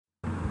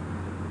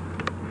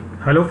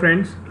Hello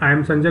friends, I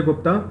am Sanjay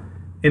Gupta.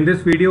 In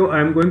this video,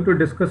 I am going to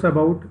discuss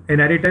about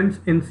inheritance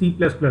in C++.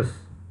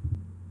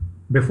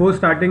 Before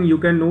starting, you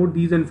can note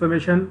these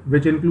information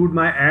which include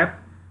my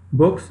app,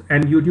 books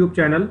and YouTube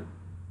channel.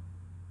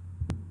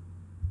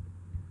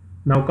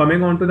 Now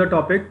coming on to the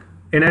topic,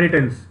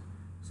 inheritance.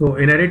 So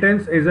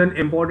inheritance is an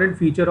important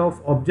feature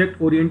of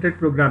object-oriented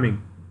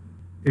programming.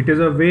 It is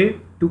a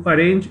way to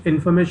arrange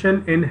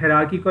information in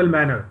hierarchical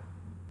manner.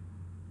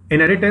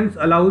 Inheritance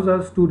allows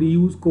us to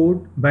reuse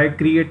code by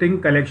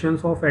creating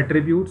collections of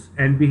attributes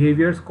and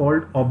behaviors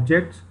called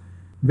objects,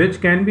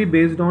 which can be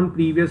based on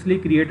previously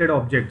created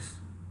objects.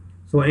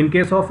 So in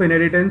case of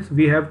inheritance,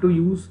 we have to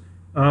use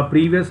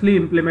previously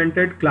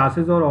implemented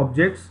classes or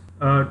objects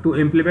to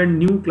implement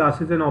new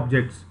classes and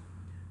objects.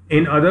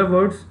 In other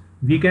words,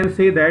 we can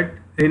say that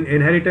in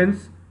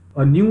inheritance,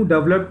 a new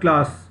developed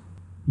class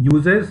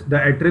uses the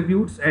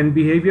attributes and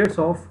behaviors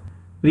of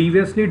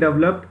previously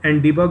developed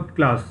and debugged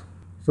class.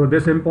 So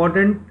this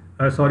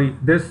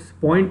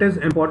point is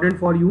important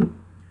for you,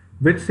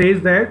 which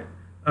says that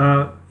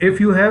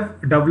if you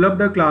have developed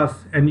a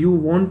class and you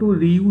want to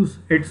reuse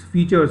its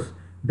features,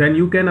 then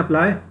you can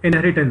apply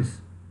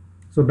inheritance.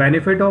 So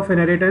benefit of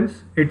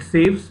inheritance, it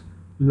saves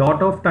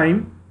lot of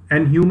time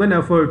and human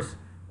efforts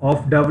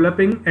of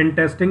developing and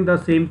testing the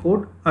same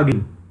code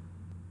again.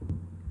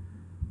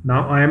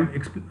 Now I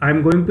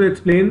am going to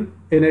explain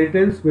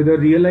inheritance with a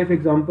real life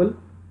example.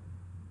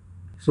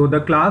 So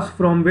the class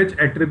from which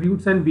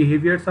attributes and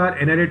behaviors are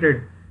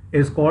inherited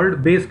is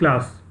called base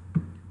class.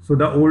 So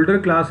the older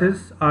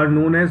classes are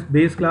known as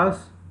base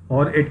class,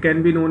 or it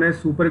can be known as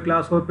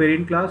superclass or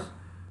parent class,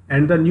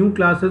 and the new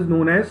class is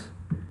known as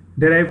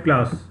derived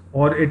class,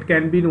 or it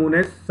can be known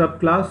as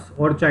subclass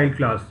or child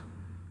class.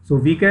 So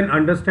we can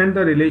understand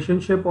the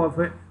relationship of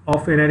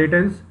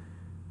inheritance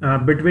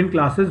between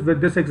classes with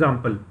this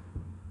example.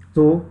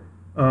 So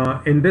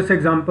in this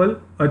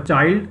example, a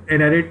child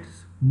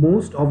inherits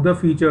most of the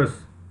features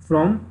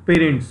from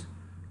parents,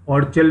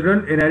 or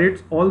children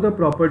inherits all the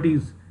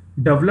properties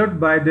developed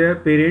by their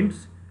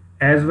parents,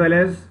 as well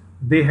as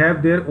they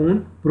have their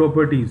own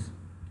properties.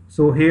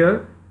 So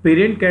here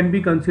parent can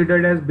be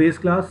considered as base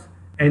class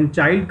and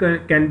child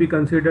can be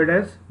considered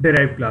as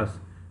derived class,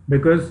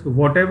 because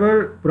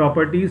whatever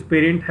properties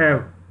parent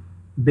have,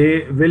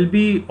 they will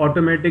be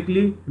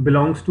automatically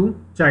belongs to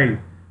child.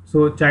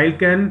 So child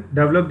can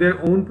develop their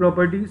own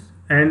properties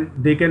and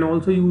they can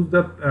also use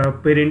the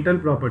parental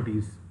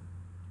properties.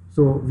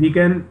 So we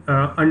can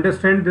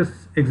understand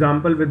this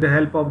example with the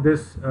help of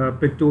this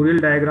pictorial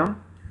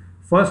diagram.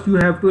 First you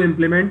have to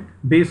implement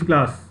base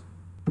class,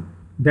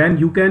 then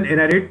you can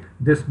inherit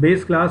this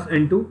base class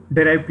into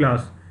derived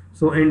class.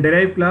 So in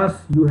derived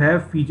class you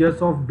have features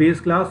of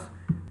base class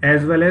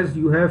as well as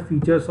you have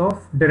features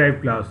of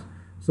derived class.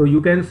 So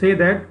you can say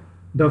that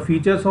the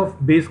features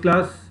of base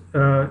class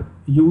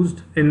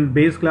used in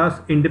base class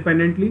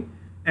independently,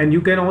 and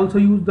you can also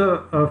use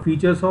the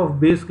features of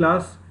base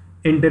class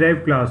in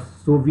derived class.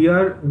 So we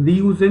are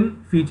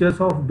reusing features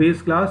of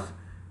base class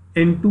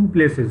in two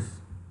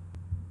places.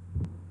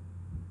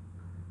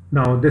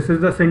 Now this is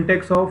the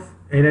syntax of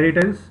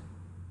inheritance.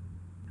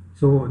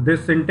 So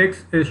this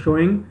syntax is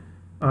showing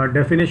a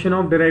definition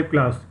of derived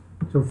class.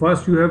 So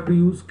first you have to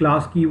use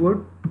class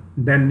keyword,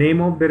 then name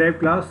of derived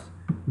class,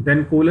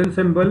 then colon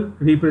symbol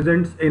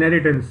represents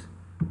inheritance.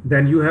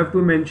 Then you have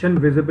to mention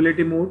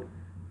visibility mode.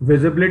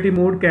 Visibility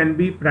mode can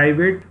be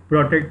private,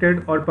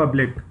 protected or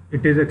public.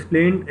 It is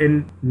explained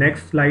in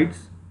next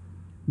slides.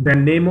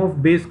 Then name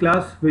of base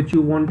class which you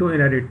want to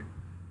inherit.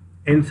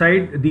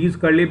 Inside these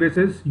curly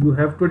braces you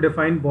have to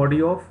define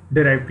body of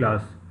derived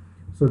class.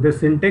 So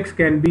this syntax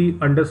can be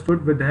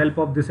understood with the help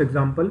of this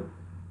example.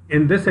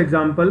 In this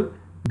example,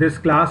 this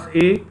class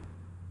A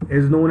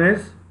is known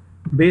as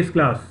base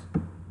class.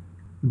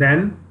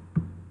 Then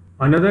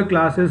another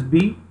class is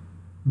B,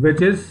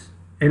 which is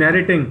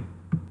inheriting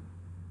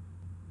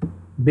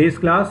base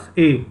class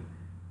A,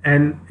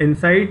 and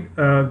inside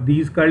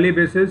these curly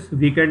braces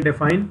we can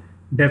define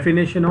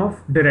definition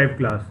of derived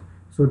class.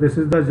 So this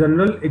is the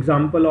general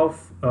example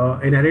of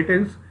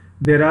inheritance.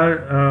 There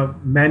are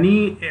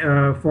many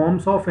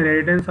forms of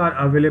inheritance are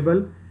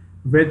available,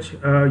 which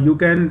you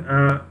can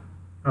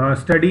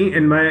study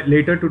in my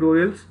later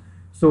tutorials.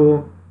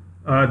 So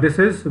this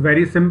is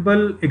very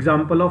simple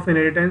example of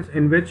inheritance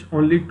in which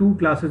only two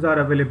classes are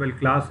available.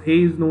 Class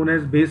A is known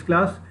as base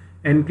class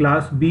and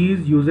class B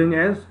is using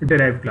as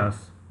derived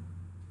class.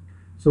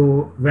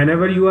 So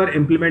whenever you are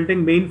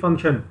implementing main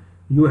function,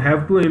 you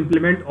have to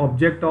implement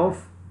object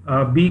of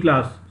B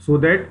class, so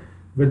that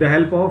with the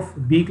help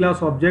of B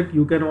class object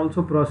you can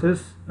also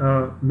process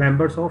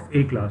members of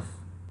A class.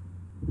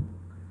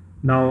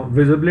 Now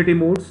visibility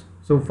modes.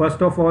 So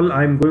first of all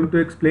I am going to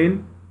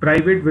explain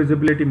private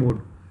visibility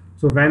mode.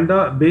 So when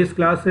the base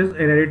class is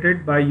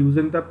inherited by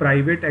using the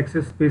private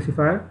access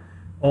specifier,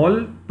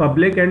 all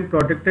public and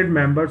protected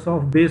members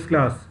of base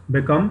class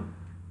become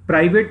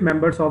private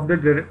members of the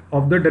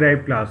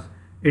derived class.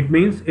 It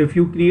means if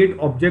you create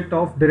object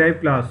of derived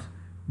class,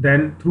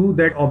 then through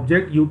that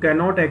object you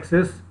cannot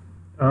access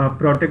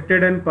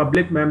protected and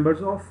public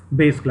members of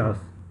base class.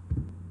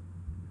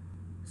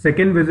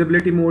 Second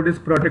visibility mode is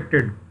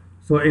protected.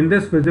 So in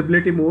this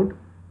visibility mode,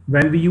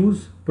 when we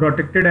use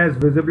protected as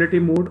visibility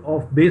mode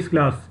of base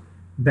class,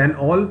 then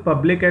all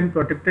public and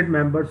protected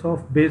members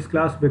of base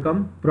class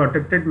become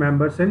protected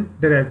members in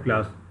derived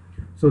class.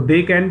 So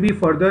they can be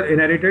further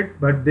inherited,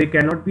 but they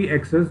cannot be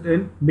accessed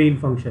in main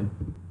function.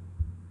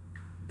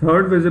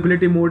 Third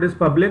visibility mode is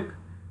public.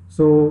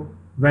 So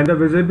when the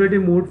visibility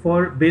mode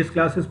for base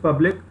class is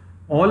public,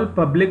 all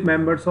public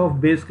members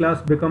of base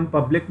class become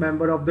public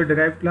member of the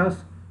derived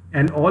class,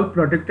 and all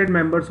protected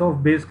members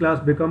of base class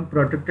become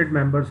protected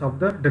members of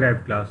the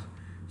derived class.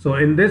 So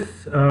in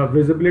this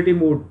visibility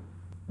mode,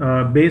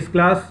 base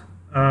class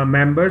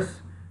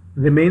members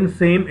remain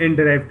same in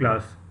derived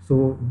class.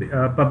 So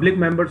public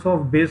members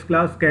of base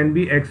class can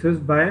be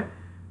accessed by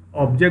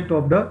object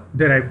of the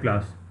derived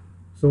class.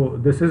 So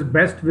this is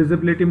best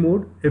visibility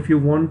mode if you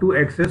want to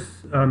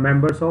access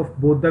members of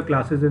both the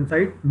classes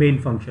inside main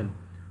function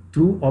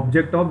through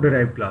object of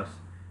derived class.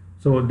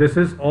 So this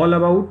is all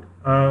about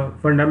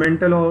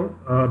fundamental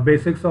or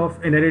basics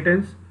of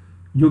inheritance.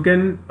 You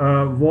can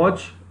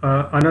watch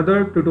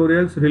another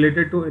tutorials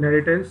related to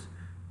inheritance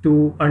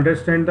to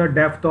understand the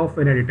depth of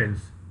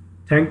inheritance.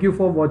 Thank you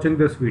for watching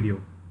this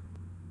video.